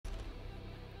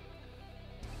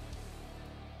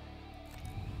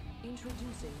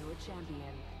Introducing your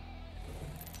champion.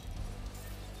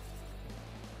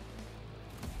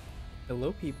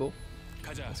 Hello, people.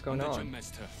 What's going on?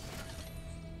 master.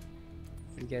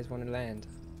 Where do you guys want to land?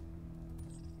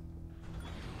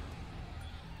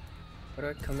 What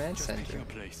about command Just center? taking a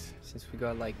place. Since we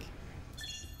got like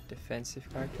defensive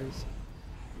characters.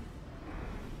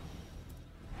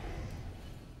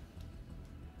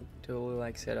 Totally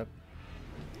like setup.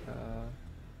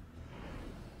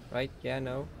 Right? Yeah,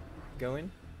 no.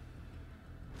 Going?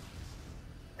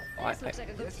 Oh, This looks like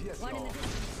a good one in the distance.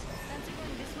 Fancy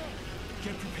going this way.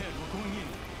 Get prepared, we're going in.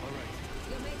 Alright.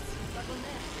 Your mates, buckle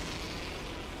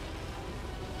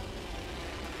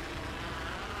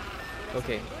there.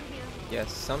 okay.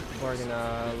 Yes, some people are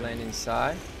gonna land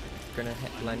inside. Gonna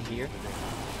land here.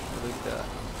 Loot the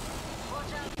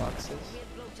boxes.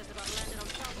 Weird bloke just about landed on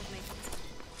top of me.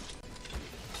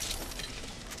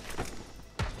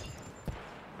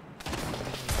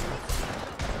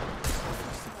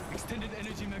 Extended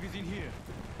energy magazine here.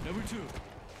 Number 2.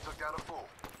 Took down a fool.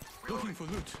 Looking for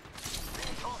loot.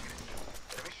 Being targeted.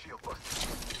 Enemy shield busted.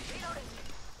 Reloading.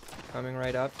 Coming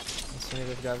right up. As soon as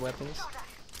I've got weapons.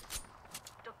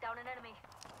 Took down an enemy.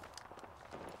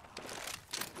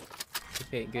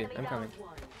 Okay, good. I'm coming. One.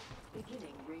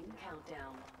 Beginning ring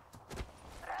countdown.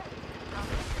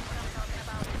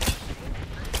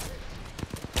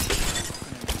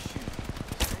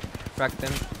 Crack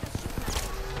them.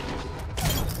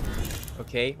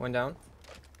 Okay, one down.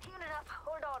 Heal it up.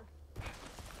 Hold on.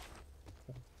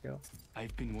 Go.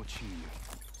 I've been watching you.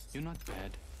 You're not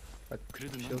bad. But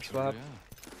그래도 난 shield swap. 별로야.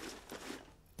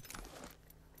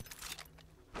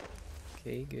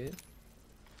 Okay, good.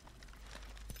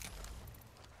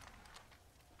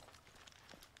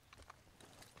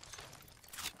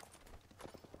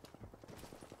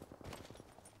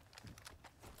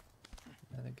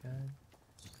 Another gun.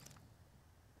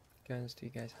 Guns do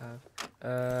you guys have? You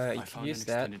I can found use an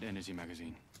that. extended energy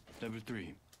magazine. Level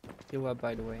 3. Heal up,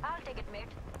 by the way. I'll take it, mate.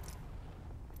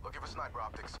 Looking for sniper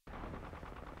optics.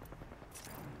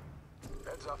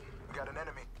 Heads up. We got an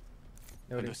enemy.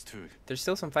 Noted. Understood. There's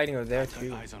still some fighting over there Got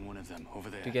too. eyes on one of them over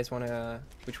there. Do you guys want to?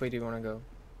 Which way do you want to go?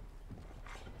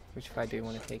 Which fight do you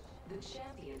want to take? The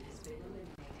champion has been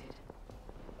eliminated.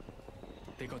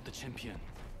 They got the champion.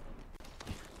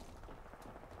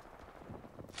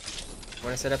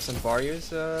 Want to set up some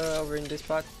barriers over in this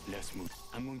spot? Let's move.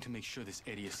 I'm going to make sure this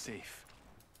area is safe.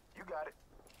 You got it.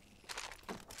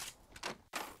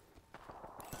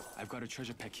 I've got a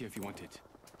treasure pack here if you want it.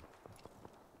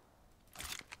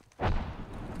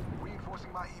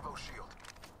 Reinforcing my Evo shield.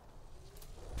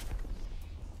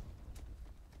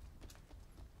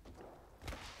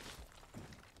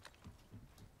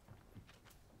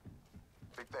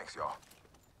 Big thanks, y'all.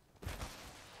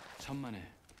 천만에.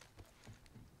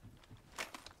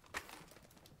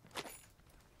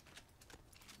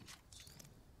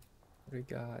 What do we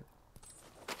got?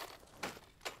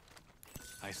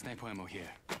 I sniper ammo here.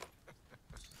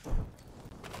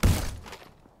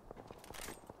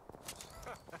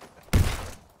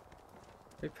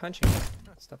 Are you punching?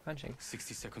 Stop punching.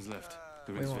 60 seconds left.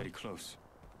 The Wait, ring's what? very close.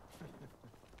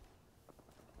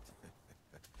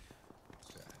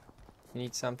 You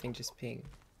need something, just ping.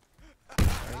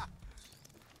 Right.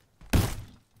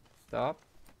 Stop.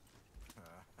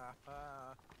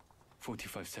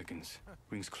 45 seconds.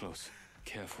 Ring's close.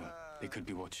 Careful. They could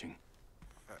be watching.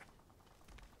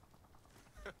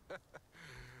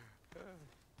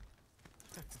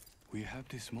 We have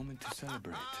this moment to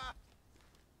celebrate.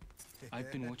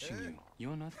 I've been watching you.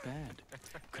 You're not bad.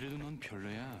 그래도 넌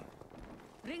별로야.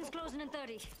 Ring's closing in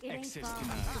 30. It ain't Access far.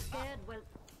 denied. I'm scared. Well,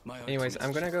 My Anyways,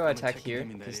 I'm gonna ultimate's go I'm attack attacking here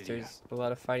them in that because area. there's a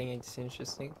lot of fighting. It's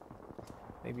interesting.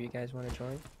 Maybe you guys want to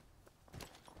join.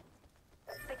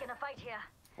 picking a fight here.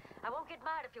 I won't get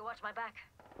mad if you watch my back.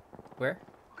 Where?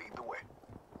 Lead the way.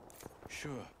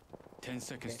 Sure. 10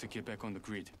 seconds to get back on the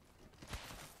grid.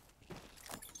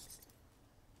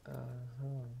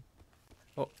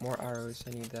 Oh, more arrows.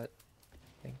 I need that.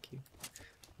 Thank you.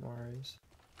 More arrows.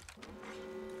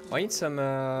 Oh, I need some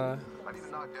I need a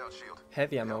knockdown shield.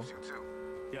 heavy ammo. Helps you too.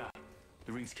 Yeah.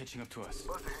 The ring's catching up to us.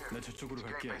 Buster here. 나 저쪽으로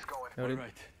Game 갈게. face going. Noted.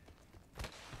 Alright.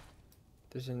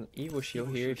 There's an Evo shield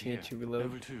Evo here shield if you need to here. reload.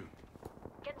 Level 2.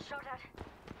 Getting shot at.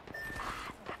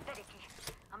 Pathetically.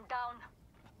 I'm down.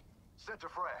 Center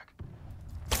frag.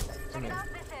 Check it out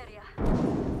this area.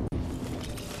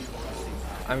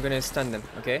 I'm gonna stun them,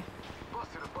 okay?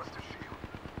 Busted a Buster shield.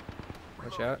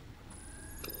 Watch out.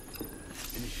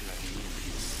 Initializing.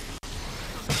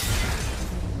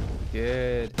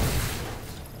 Good.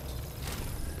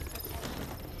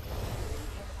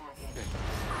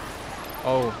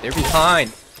 Oh, they're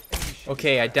behind.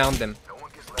 Okay, I downed them. No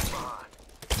one gets left behind.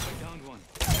 I downed one.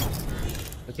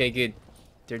 Okay, good.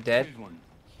 They're dead. Killed one.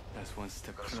 That's one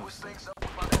step Gonna switch closer. things up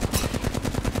with my next.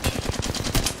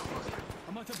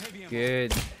 I'm out of heavy ammo.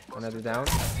 Good. Another down.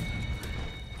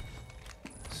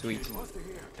 Sweet.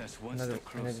 That's one Another step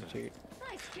closer. two.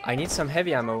 I need some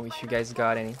heavy ammo if you guys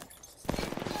got any.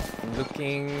 I'm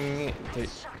looking.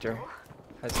 There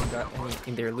hasn't got any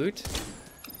in their loot.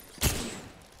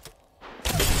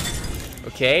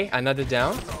 Okay, another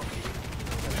down.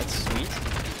 That's sweet.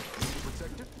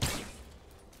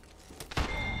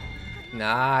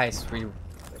 Nice. We're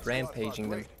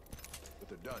rampaging them. But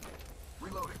they're done.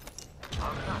 Reloading.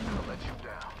 I'm not gonna let you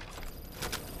down.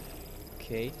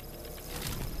 Okay.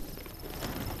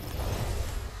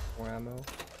 More ammo.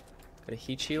 Got a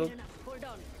heat shield. Hold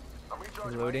on. I'm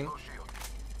recharging Reloading. my exo shield.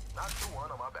 Not the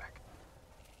one on my back.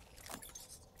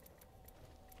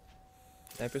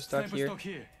 Sniper stock Sniper here. stock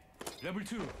here. Level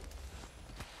 2.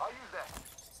 I'll use that.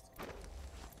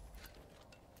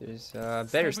 There's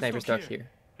better sniper stock here.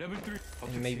 Level 3.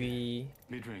 And maybe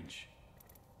Mid range.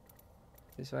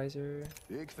 this visor.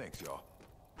 Big thanks, y'all.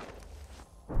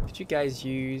 Could you guys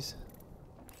use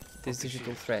this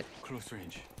digital threat? Close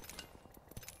range.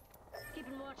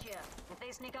 Keeping watch here. If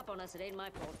they sneak up on us, it ain't my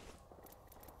fault.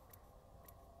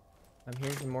 I'm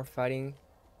hearing some more fighting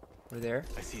over there.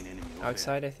 I see an enemy over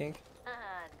Outside, I think.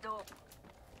 Dope.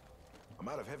 I'm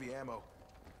out of heavy ammo.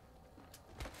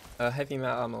 Heavy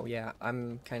ammo, yeah.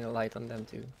 I'm kind of light on them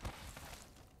too.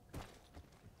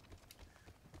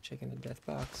 Checking the death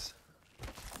box.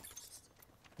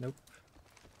 Nope.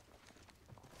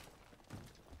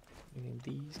 Any of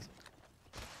these?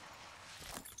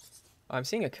 I'm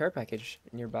seeing a care package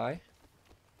nearby.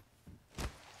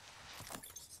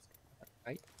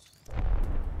 Right.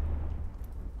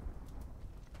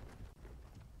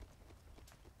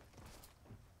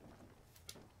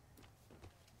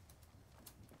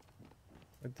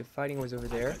 Look, the fighting was over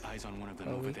there. I've got eyes on one of them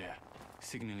over there.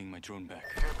 Signaling my drone back.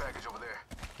 Care package over there.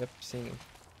 Yep, seeing it.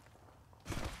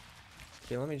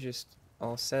 Okay, let me just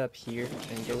all set up here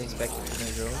and go inspect it with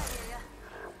my drone.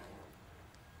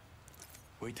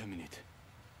 Wait a minute.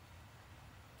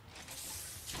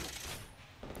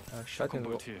 Shotgun Combat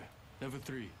bolt. here. Level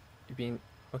 3. You mean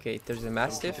okay? There's a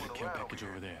mastiff, Located a care package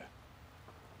over there.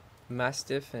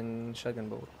 mastiff, and shotgun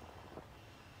bolt.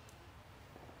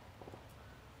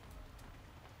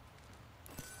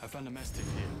 I found a mastiff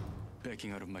here.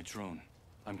 Backing out of my drone.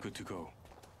 I'm good to go.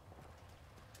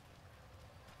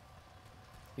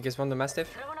 You guys want the mastiff?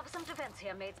 Throwing up some defense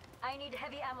here, mates. I need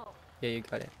heavy ammo. Yeah, you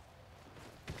got it.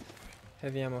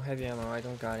 Heavy ammo, heavy ammo. I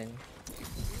don't got any.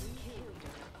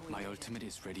 My ultimate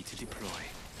is ready to deploy.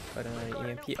 Got another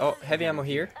EMP. Oh, heavy ammo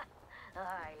here.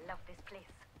 I love this place.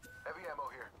 Heavy ammo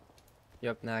here.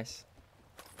 Yup, nice.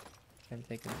 Can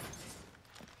take it.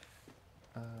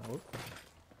 Whoop.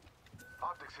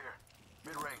 Optics here.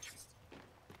 Mid-range.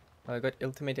 I got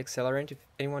ultimate accelerant if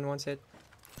anyone wants it.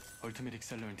 Ultimate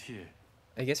accelerant here.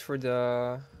 I guess for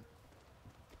the.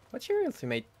 What's your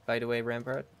ultimate, by the way,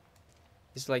 Rampart?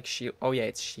 It's like Sheila. Oh yeah,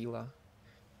 it's Sheila.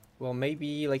 Well,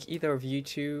 maybe like either of you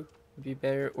two would be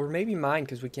better, or maybe mine,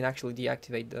 because we can actually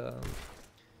deactivate the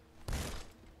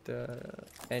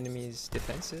enemy's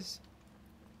defenses.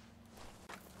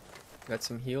 Got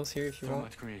some heals here if you want.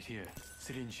 Thermite grenade here.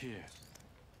 Syringe here.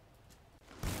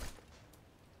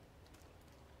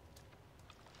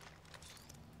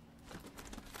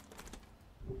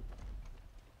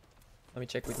 Let me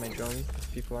check with my drone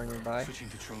if people are nearby. Switching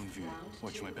to drone view.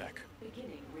 Watch my back.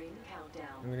 Beginning ring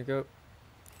countdown. I'm gonna go.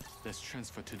 Let's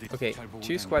transfer to the Okay, tribal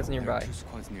 2 wooden. squads There are nearby. 2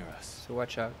 squads near us. So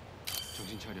watch out.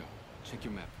 정신 차려. Check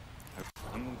your map.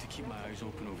 I'm going to keep my eyes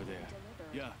open over there.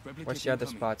 Yeah, replicate Watch the other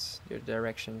incoming. spots, their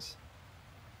directions.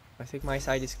 I think my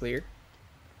side is clear.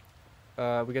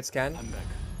 We got scan. I'm back.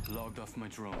 Logged off my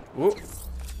drone. Whoa!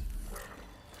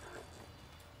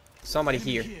 Somebody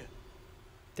Enemy here.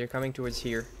 They're coming towards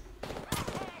here.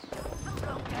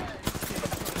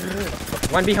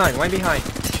 One behind, one behind.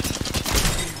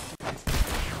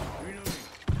 Reloading.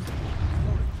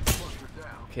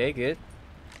 Okay, good.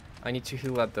 I need to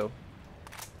heal up though.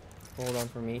 Hold on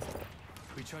for me.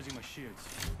 Recharging my shields.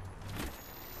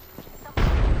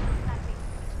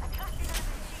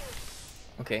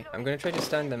 Okay, I'm gonna try to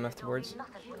stun them afterwards.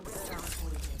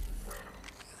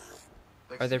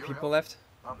 Thanks Are there to your people help, left?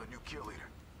 I'm the new kill leader.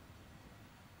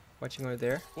 Watching over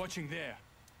there. Watching there.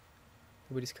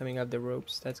 Nobody's coming up the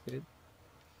ropes. That's good.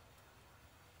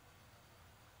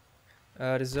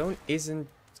 The zone isn't.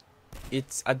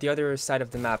 It's at the other side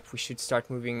of the map. We should start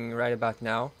moving right about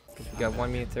now. We got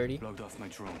 1 minute 30. Logged off my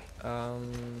drone.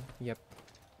 Yep.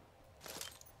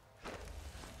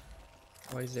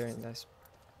 Why is there in this?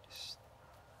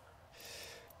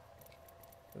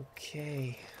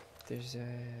 Okay, there's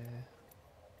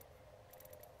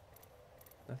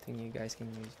nothing you guys can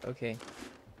use. Okay.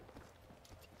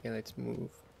 Okay, let's move.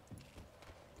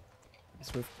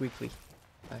 Let's move quickly,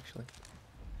 actually.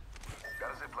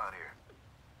 Got a zip line here.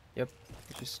 Yep,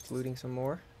 just looting some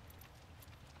more.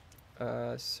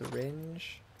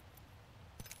 Syringe.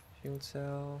 Shield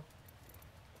cell.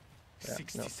 Yeah,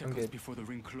 60 no, I'm seconds good. before the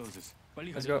ring closes.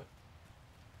 Let's go.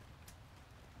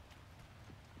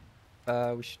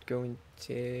 We should go in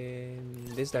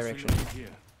this direction. Here.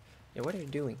 Yeah, what are you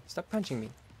doing? Stop punching me.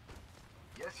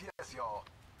 Yes, yes, y'all.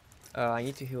 I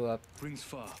need to heal up. Rings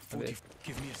far. A bit. 40.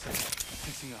 Give me a second.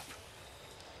 Fixing up.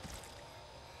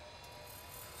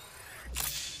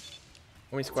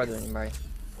 How many squads are nearby?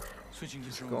 Switching to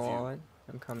Just drone go view. on.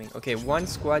 I'm coming. Okay, one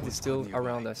squad is still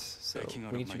around us, so Backing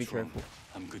out we of need to my be drone. careful.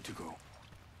 I'm good to go.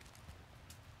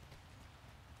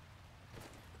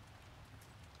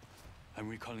 I'm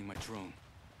recalling my drone.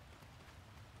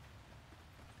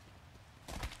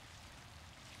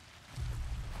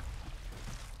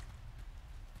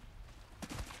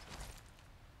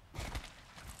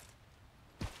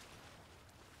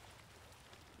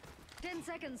 Ten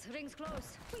seconds. Rings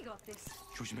close. We got this.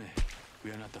 조심해.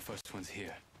 We are not the first ones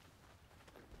here.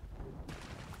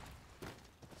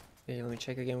 Okay, let me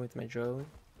check again with my drone.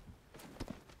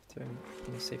 So I'm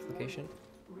in a safe location.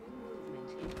 Ring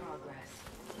movement in progress.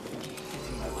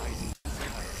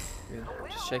 Good.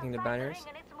 Just checking the banners.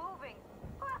 And it's moving.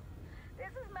 Ah,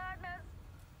 this is madness.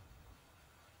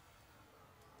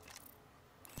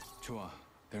 좋아.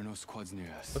 There are no squads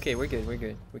near us. Okay, we're good, we're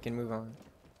good. We can move on.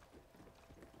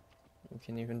 We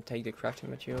can even take the crafting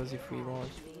materials if we want.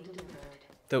 Being delivered.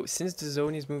 Though, since the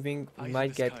zone is moving, we Eyes in might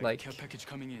the get sky. like... Care package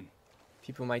coming in.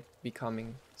 People might be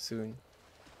coming soon.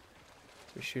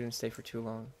 So we shouldn't stay for too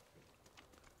long.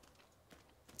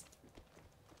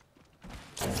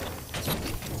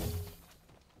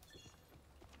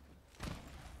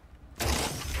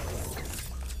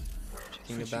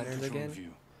 Checking the Switching to banners drone again.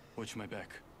 view. Watch my back.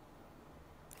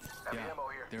 Heavy Yeah, ammo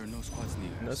here. there are no squads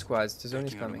near us. No squads, the zone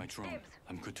is Backing out of my coming. drone.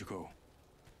 I'm good to go.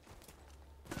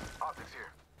 Optics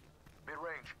here. Mid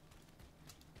range.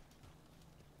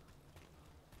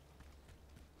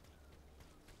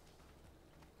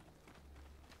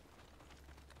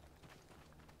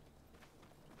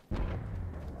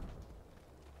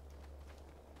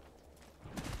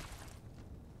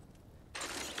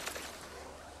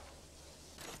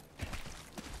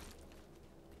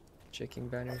 Checking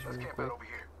banners Let's really camp quick. out over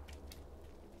here.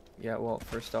 Yeah, well,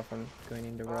 first off, I'm going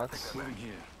in the rocks. Moving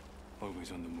here.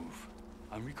 Always on the move.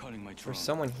 I'm recalling my drone. There's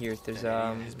someone here. There's The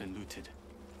area has been looted.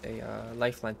 a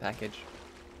lifeline package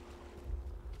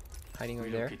hiding over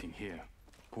there. Relocating here.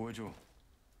 보여줘.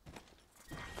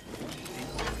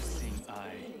 Seeing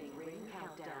eye. Beginning ring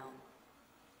countdown.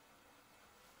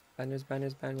 Banners,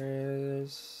 banners,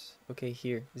 banners. Okay,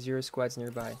 here. 0 squads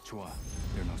nearby. 좋아.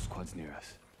 There are no squads near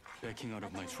us. Backing out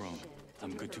of my drone.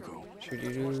 I'm good to go. Should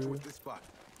you do? This spot.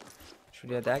 Should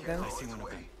we attack them? I see one of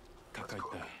them. 가까이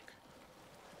있다.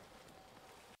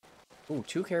 Ooh,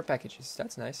 2 care packages.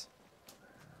 That's nice.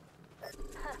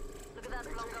 Look at that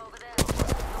flunga over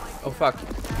there. Oh fuck!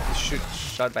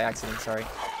 Shot by accident. Sorry.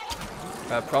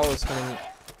 Prowler's coming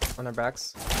on our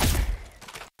backs.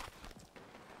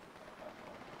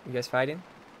 You guys fighting?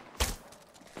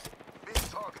 Being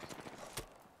targeted.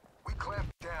 We clamp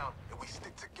down and we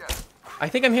stick together. I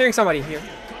think I'm hearing somebody here.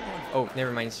 Oh,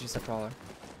 never mind. It's just a prowler.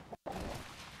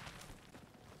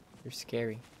 You're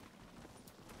scary.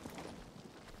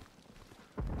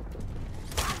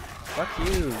 Fuck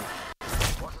you.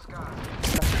 Watch the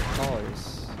skies. Fucking crawlers.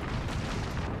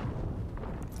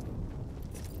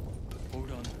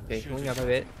 Hold on. Okay, Shield pulling is up a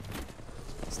bit.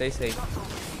 Stay safe.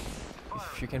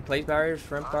 If you can place barriers,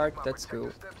 rampart, that's cool.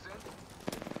 Steps in.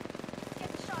 Get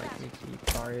shot at. Need to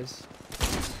keep barriers.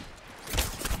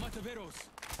 Mataveros.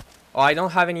 Oh, I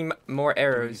don't have any more The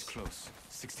ring is arrows. close.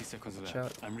 60 seconds Watch left.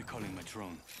 out. I'm recalling my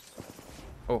drone.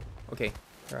 Oh, okay.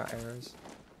 There are arrows.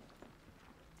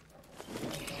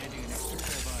 Adding an extra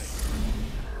pair of eyes.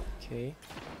 Okay.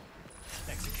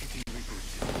 Executing reboot.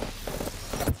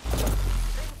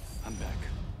 I'm back.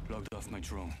 Logged off my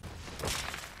drone.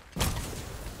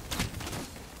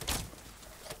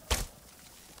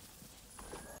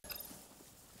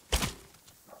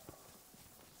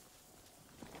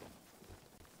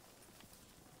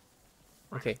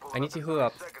 Okay, I need to heal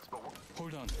up. Seconds, but we're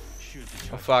Hold on. Shield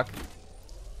Oh recharge. fuck.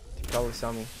 They probably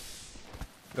saw me.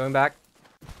 Going back.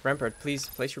 Rampart, please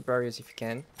place your barriers if you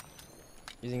can.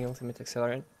 Using ultimate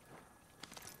accelerant.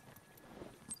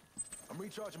 I'm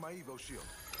recharging my Evo shield.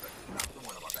 Knock the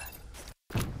one on my back.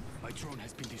 My drone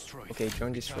has been destroyed. Okay,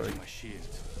 drone destroyed. Recharging my shield.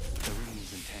 The ring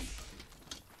is in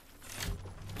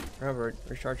 10. Remember,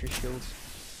 recharge your shields.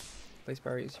 Place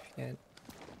barriers if you can.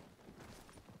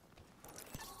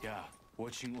 Yeah,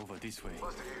 watching over this way.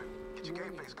 Buster here. Get your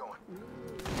game face going.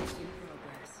 Movement in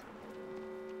progress.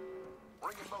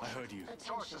 Ring in motion. I heard you.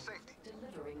 Charge to Attention. safety.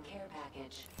 Delivering care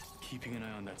package. Keeping an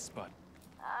eye on that spot.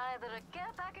 Either a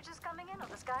care package is coming in or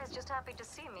this guy is just happy to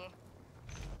see me.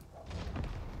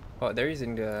 Oh, they're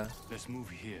using the Let's move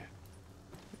here.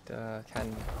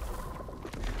 cannon.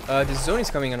 The zone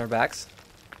is coming on our backs.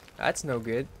 That's no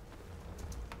good.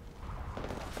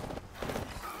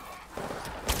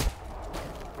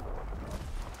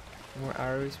 More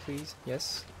arrows, please.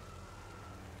 Yes.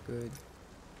 Good.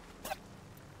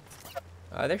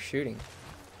 They're shooting.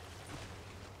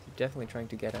 They're definitely trying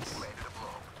to get us. Landed a blow.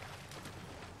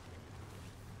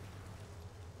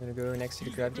 I'm gonna go next to the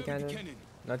Use gravity gravity cannon.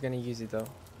 Not gonna use it though.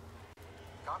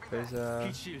 Copy There's that. a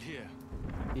Heat shield here.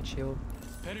 heat shield.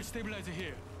 Better stabilizer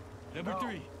here. Level No.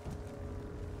 3.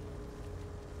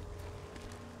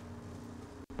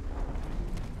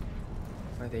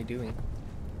 What are they doing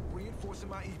Reinforcing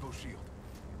my Evo shield.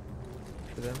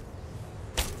 for them?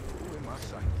 Ooh, in my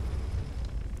sight.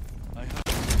 I have.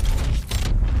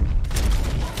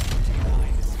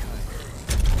 Behind the sky.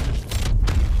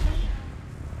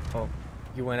 Oh,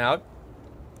 you went out?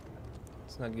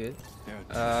 It's not good. There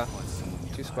are Two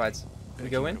two squads. squads. We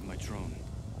go in? My drone.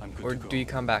 I'm good Or to go. do you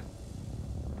come back?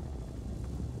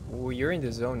 Oh, you're in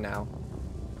the zone now.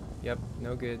 Yep,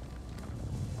 no good.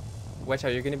 Watch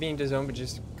out, you're gonna be in the zone, but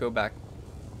just go back.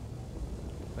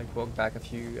 Like walk back a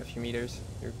few meters.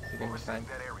 You're gonna be fine. Overseeing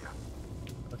that area.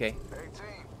 Okay. Hey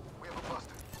team, we have a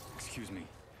buster. Excuse me.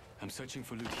 I'm searching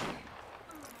for loot here.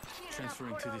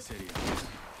 Transferring to this area.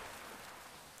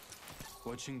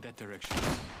 Watching that direction.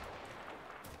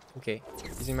 Okay.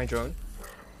 Using my drone.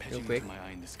 Patching quick. into my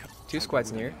eye in the sky. Two I'll go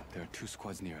squads with near. you. There are 2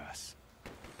 squads near us.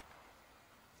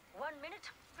 1 minute,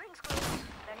 rings closed.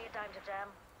 Plenty of time to jam.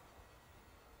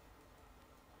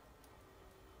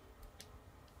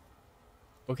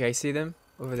 Okay, I see them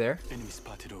over there. Enemy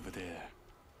spotted over there.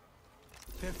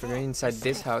 They're They're inside There's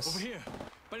this smoke house. Over here.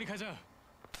 빨리 가자.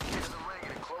 Here's the ring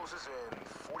and it closes in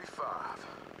 45.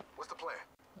 What's the plan?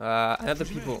 Another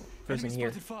조심해. people person Enemy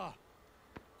here. spotted far.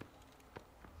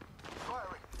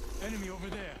 Firing. Enemy over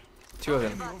there. Two of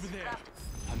them. Enemy over there.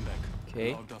 I'm back.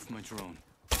 Okay. Logged off my drone.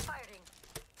 Firing.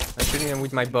 I'm shooting them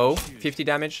with my bow. 50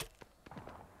 damage.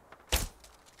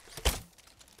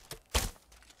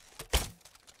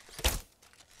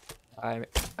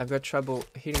 I've got trouble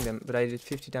hitting them, but I did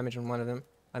 50 damage on one of them.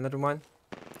 Another one.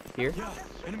 Here. Yeah,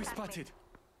 enemy spotted.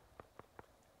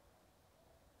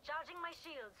 Charging my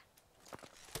shields.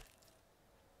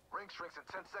 Ring shrinks in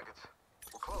 10 seconds.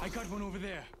 We're close. I got one over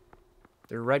there.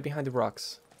 They're right behind the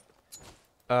rocks.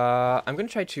 I'm gonna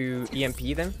try to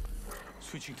EMP them.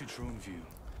 Switching to drone view.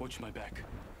 Watch my back.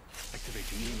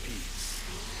 Activating EMP.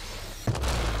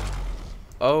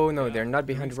 Oh no, they're not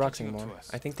the behind ring's the rocks catching up anymore. to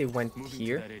us. I think they went Moving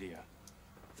here. to that area.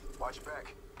 Watch your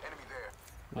back. Enemy there.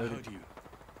 I Noted. heard you.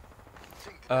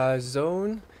 Think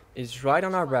Zone is right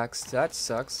on our backs. That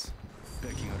sucks.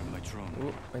 Backing out of my drone.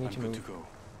 Ooh, I need I'm to good move. to go.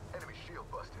 enemy shield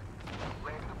busted.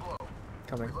 Landed a blow.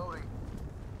 Coming. Reloading.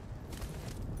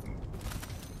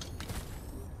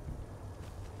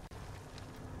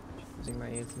 Using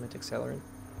my ultimate accelerant.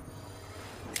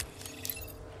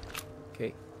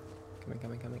 Okay.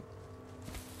 Coming.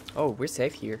 Oh, we're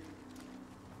safe here.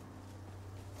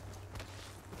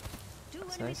 Two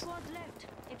That's enemy nice. squads left.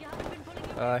 If you haven't been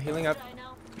pulling your weight, Healing up. die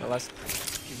now. The last Give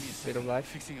me a bit second. of life.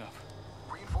 Fixing up.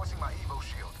 Reinforcing my Evo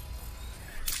shield.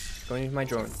 Going with my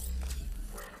drone. Round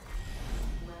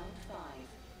 5.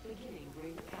 Beginning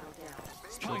ring countdown.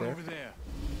 Spying there. over there.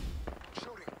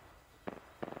 Shooting.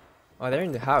 Oh, they're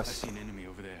in the I house. see an enemy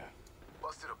over there.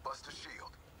 Busted a buster shield.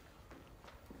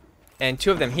 And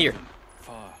two of them here.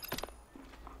 Far.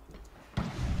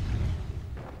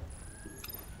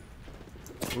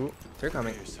 Ooh, they're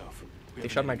coming. Prepare yourself. We They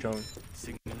have shot an my enemy. drone.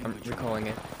 Signaling I'm my drone. recalling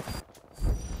it.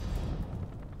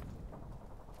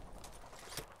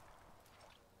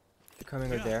 They're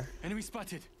coming over there. Enemy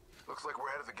spotted. Looks like we're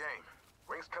ahead of the game.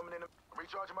 Rings coming in.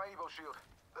 Recharging my Evo shield.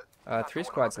 3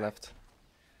 squads left.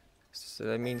 So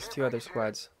that means 2 other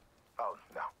squads. Oh,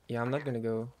 no. Yeah, I'm not gonna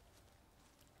go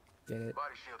get it.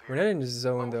 Body shield We're here. not in the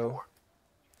zone Level though.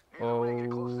 4. Near the ring,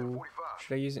 get closer to Oh, 45.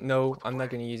 should I use it? No, I'm not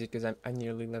gonna use it because I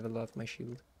nearly leveled up my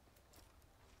shield.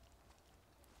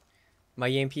 My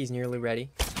EMP is nearly ready.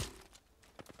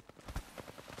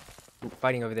 Ooh,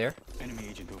 fighting over there. Enemy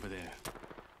agent over there.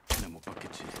 나못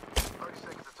받겠지. 30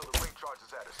 seconds until the ring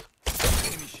charges at us.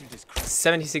 Enemy shield is cracked.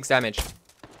 76 damage.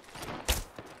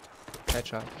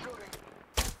 Headshot. Shooting.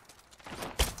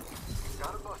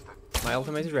 Got it busted. My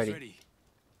ultimate is ready.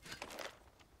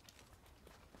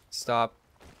 Stop.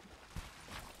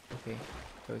 Okay,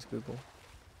 that was Google.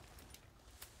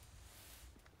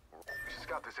 We just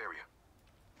got this area.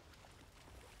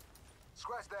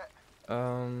 Scratch that.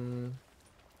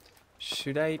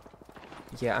 Should I?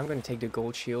 Yeah, I'm gonna take the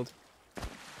gold shield.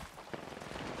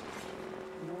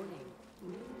 Warning.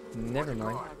 Never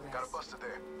mind. Got it busted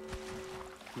there.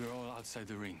 We're all outside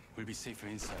the ring. We'll be safer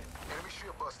inside. Enemy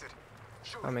shield busted.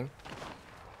 Shoot. Coming.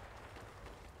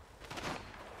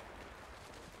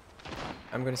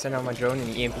 I'm gonna send out my drone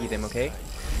and EMP them, okay?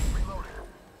 Reloading.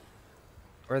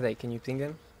 Where are they? Can you ping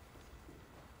them?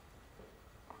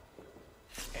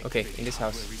 Okay, in this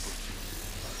house.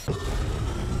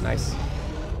 Nice.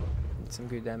 Did some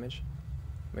good damage.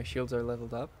 My shields are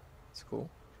leveled up. It's cool.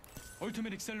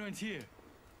 Ultimate accelerant here.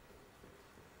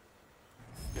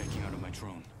 Backing out of my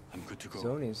drone. I'm good to go.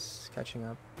 Zone is catching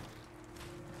up.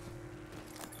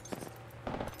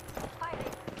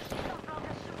 Fighting. Don't know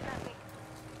to shoot at me.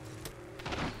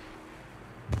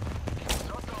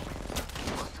 Don't tell me.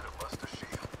 Busted a buster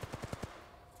shield.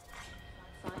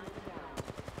 Final round.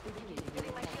 Beginning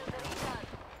Giving my ring shield a countdown.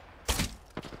 recharge.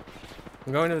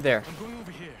 I'm going over there I'm going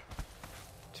over here.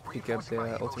 to pick up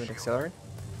the ultimate accelerant.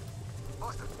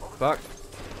 Busted. Over Fuck.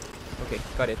 Okay,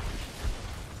 got it.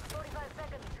 45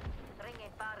 seconds. Ring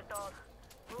ain't far at all.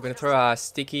 I'm gonna throw a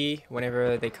sticky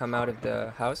whenever they come out of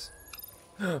the house.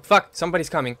 Fuck! Somebody's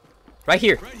coming. Right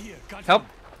here. Right here. Got Help!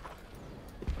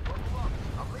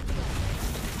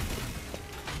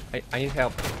 him. I need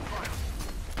help. Enemy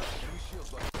shield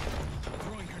busted.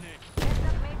 Throwing grenade. Heads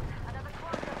up, mates. Another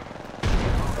squad.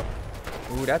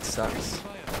 Ooh, that sucks.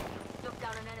 Fire. Took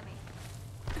down an enemy.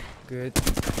 Good.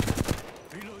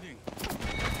 Reloading.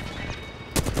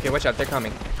 Okay, watch out, they're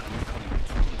coming.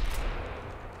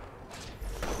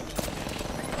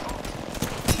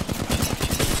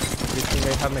 Good thing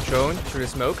I have my drone through the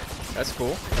smoke. That's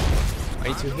cool. I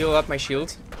need to heal up my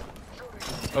shield.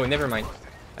 Oh, never mind.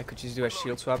 I could just do a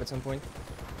shield swap at some point.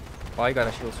 Oh, I got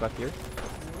a shield swap here.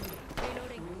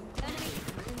 Reloading. Enemy.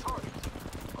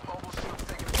 A mobile shield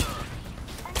taking a turn.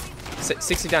 Enemy.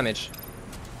 60 damage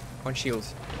on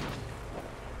shields.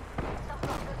 Some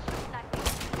fuckers shooting at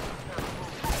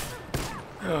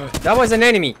me. That was an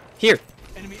enemy. Here,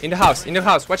 Enemy. in the house. In the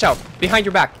house. Watch out. Behind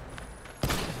your back.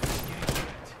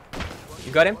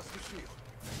 You got him? Busted shield.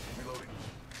 Reloading.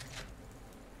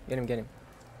 Get him. Get him.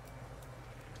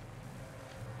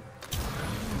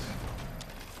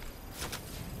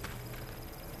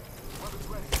 Weapons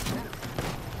ready. Enemy.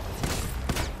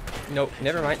 No,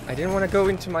 never mind. I didn't want to go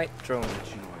into my drone. You know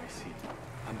what I see.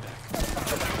 I'm back.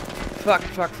 Fuck.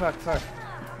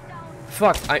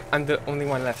 Fuck, I'm the only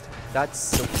one left. That's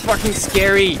so fucking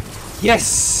scary.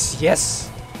 Yes.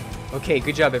 Okay,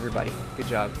 good job, everybody. Good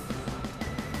job.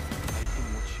 I've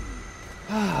been watching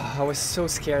you. I was so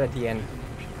scared at the end.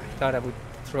 Thought I would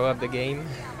throw up the game.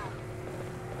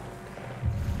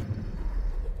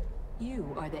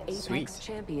 You are the Apex Sweet.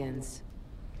 champions.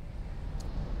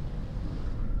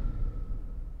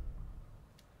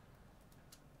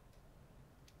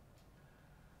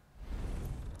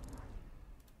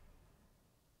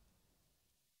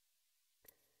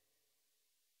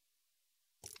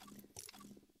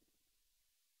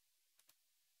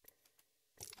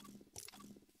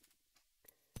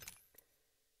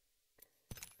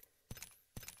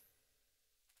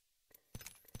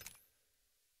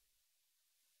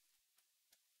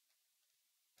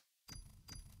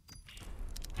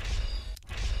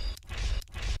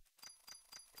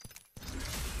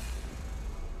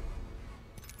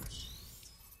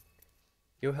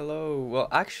 Yo, hello. Well,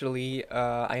 actually,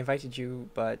 I invited you,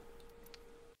 but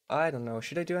I don't know.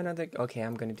 Should I do another? Okay,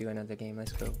 I'm gonna do another game.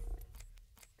 Let's go.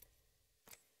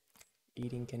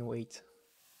 Eating can wait.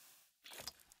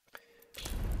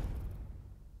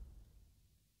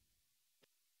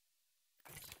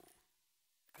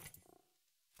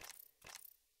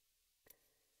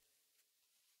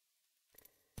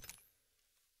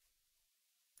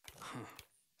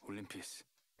 Olympus.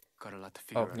 Got a lot to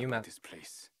figure out new about map. this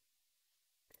place.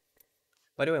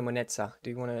 By the way, Monetza, do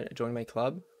you want to join my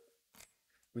club?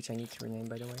 Which I need to rename,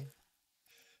 by the way.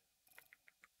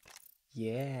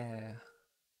 Yeah.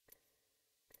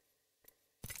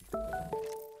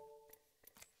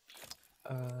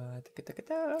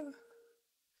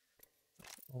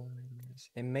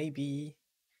 And maybe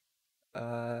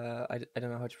I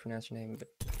don't know how to pronounce your name, but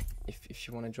if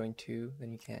you want to join too,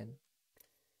 then you can.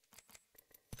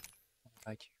 I'll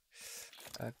invite you.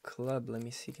 Club, let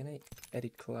me see, can I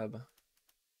edit club?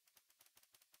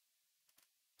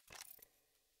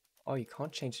 Oh, you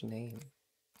can't change the name.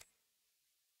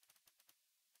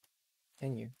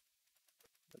 Can you?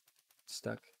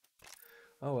 Stuck.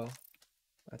 Oh well,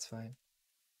 that's fine.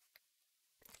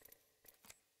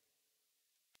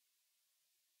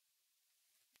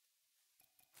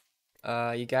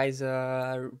 You guys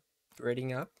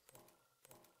reading up?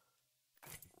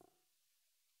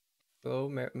 Hello,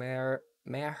 Merskova.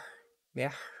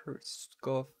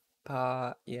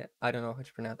 Yeah, I don't know how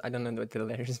to pronounce. I don't know what the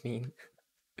letters mean.